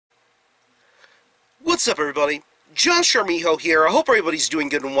What's up, everybody? John Charmijo here. I hope everybody's doing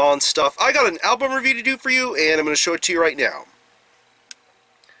good and well and stuff. I got an album review to do for you, and I'm going to show it to you right now.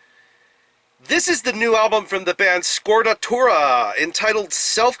 This is the new album from the band Scordatura, entitled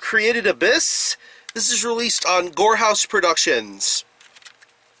Self-Created Abyss. This is released on Gore House Productions.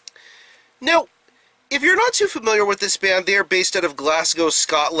 Now, if you're not too familiar with this band, they are based out of Glasgow,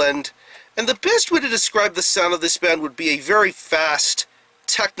 Scotland, and the best way to describe the sound of this band would be a very fast,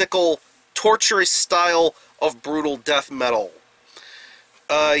 technical, torturous style of brutal death metal.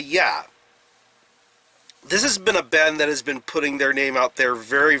 Yeah. This has been a band that has been putting their name out there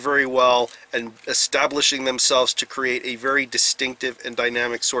very, very well and establishing themselves to create a very distinctive and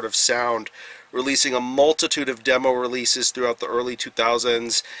dynamic sort of sound, releasing a multitude of demo releases throughout the early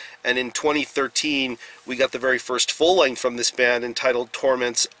 2000s, and in 2013 we got the very first full-length from this band entitled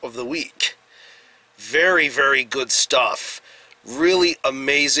Torments of the Weak. Very, very good stuff. Really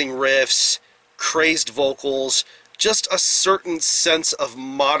amazing riffs, crazed vocals, just a certain sense of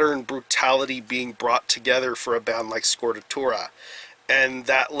modern brutality being brought together for a band like Scordatura. And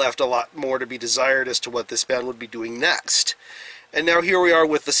that left a lot more to be desired as to what this band would be doing next. And now here we are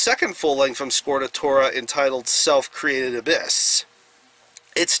with the second full-length from Scordatura entitled Self-Created Abyss.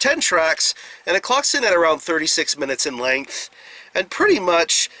 It's 10 tracks, and it clocks in at around 36 minutes in length. And pretty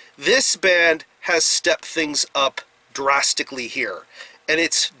much, this band has stepped things up drastically here, and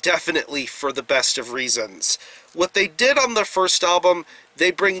it's definitely for the best of reasons. What they did on the first album,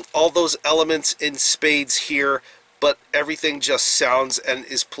 they bring all those elements in spades here, but everything just sounds and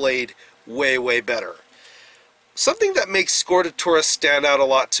is played way, way better. Something that makes Scordatura stand out a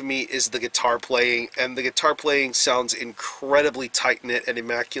lot to me is the guitar playing, and the guitar playing sounds incredibly tight-knit and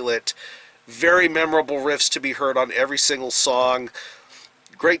immaculate. Very memorable riffs to be heard on every single song.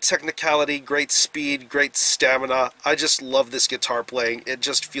 Great technicality, great speed, great stamina. I just love this guitar playing. It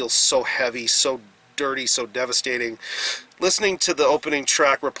just feels so heavy, so dirty, so devastating. Listening to the opening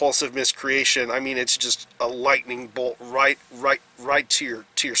track, Repulsive Miscreation, I mean, it's just a lightning bolt right to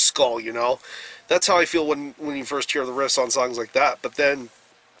your skull, you know? That's how I feel when you first hear the riffs on songs like that. But then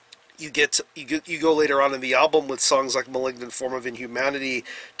you go later on in the album with songs like Malignant Form of Inhumanity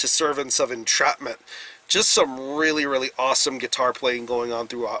to Servants of Entrapment. Just some really, really awesome guitar playing going on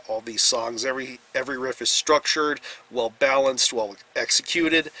throughout all these songs. Every riff is structured, well balanced, well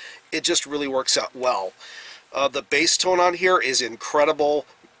executed. It just really works out well. The bass tone on here is incredible.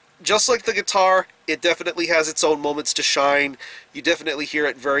 Just like the guitar, it definitely has its own moments to shine. You definitely hear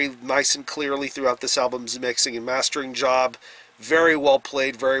it very nice and clearly throughout this album's mixing and mastering job. Very well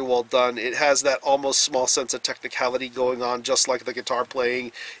played, very well done. It has that almost small sense of technicality going on, just like the guitar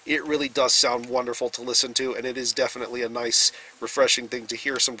playing. It really does sound wonderful to listen to, and it is definitely a nice, refreshing thing to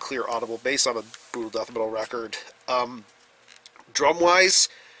hear some clear, audible bass on a brutal death metal record. Drum-wise,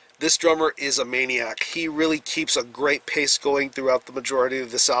 this drummer is a maniac. He really keeps a great pace going throughout the majority of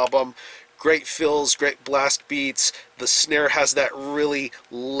this album. Great fills, great blast beats. The snare has that really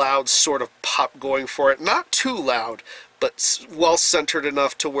loud sort of pop going for it. Not too loud, but well centered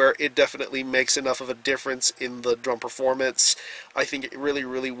enough to where it definitely makes enough of a difference in the drum performance. I think it really,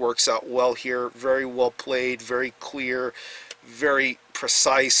 really works out well here. Very well played, very clear, very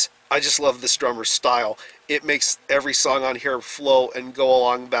precise. I just love this drummer's style. It makes every song on here flow and go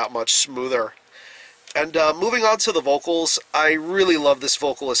along that much smoother. And moving on to the vocals, I really love this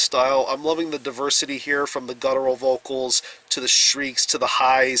vocalist style. I'm loving the diversity here, from the guttural vocals to the shrieks to the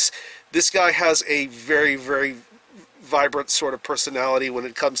highs. This guy has a very, very vibrant sort of personality when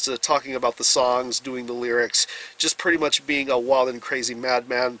it comes to talking about the songs, doing the lyrics, just pretty much being a wild and crazy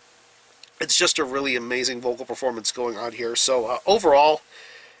madman. It's just a really amazing vocal performance going on here. So overall,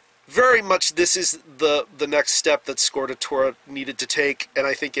 very much this is the next step that Scordatura needed to take, and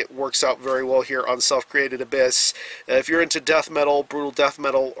I think it works out very well here on Self-Created Abyss. If you're into death metal, brutal death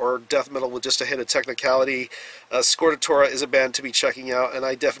metal, or death metal with just a hint of technicality, Scordatura is a band to be checking out, and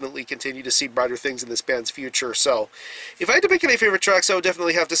I definitely continue to see brighter things in this band's future. So, if I had to pick any favorite tracks, I would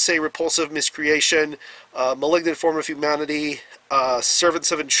definitely have to say Repulsive Miscreation, Malignant Form of Humanity,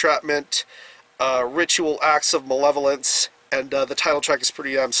 Servants of Entrapment, Ritual Acts of Malevolence, and the title track is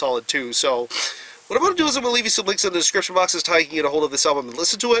pretty damn solid too. So what I'm going to do is I'm going to leave you some links in the description box as to how you can get a hold of this album and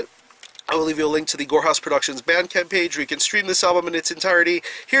listen to it. I will leave you a link to the Gore House Productions Bandcamp page where you can stream this album in its entirety,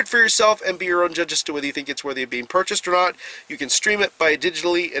 hear it for yourself, and be your own judge as to whether you think it's worthy of being purchased or not. You can stream it by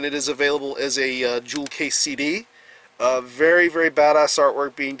digitally, and it is available as a jewel case CD. Very, very badass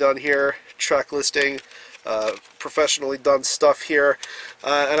artwork being done here. Track listing. Professionally done stuff here,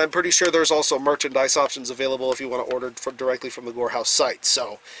 and I'm pretty sure there's also merchandise options available if you want to order directly from the Gore House site.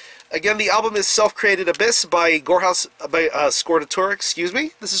 So Again, the album is Self-Created Abyss by Scordatura, excuse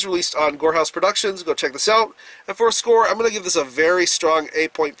me. This is released on Gore House Productions. Go check this out. And for a score, I'm going to give this a very strong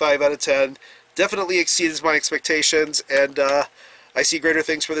 8.5 out of 10. Definitely exceeds my expectations, and I see greater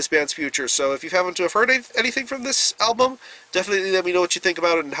things for this band's future. So if you haven't to have heard anything from this album, definitely let me know what you think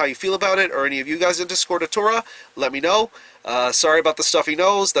about it and how you feel about it, or any of you guys into Scordatura, let me know. Sorry about the stuffy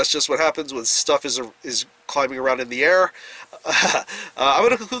nose. That's just what happens when stuff is climbing around in the air. I'm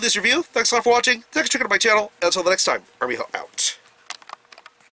going to conclude this review. Thanks a lot for watching. Thanks for checking out my channel. Until the next time, Army out.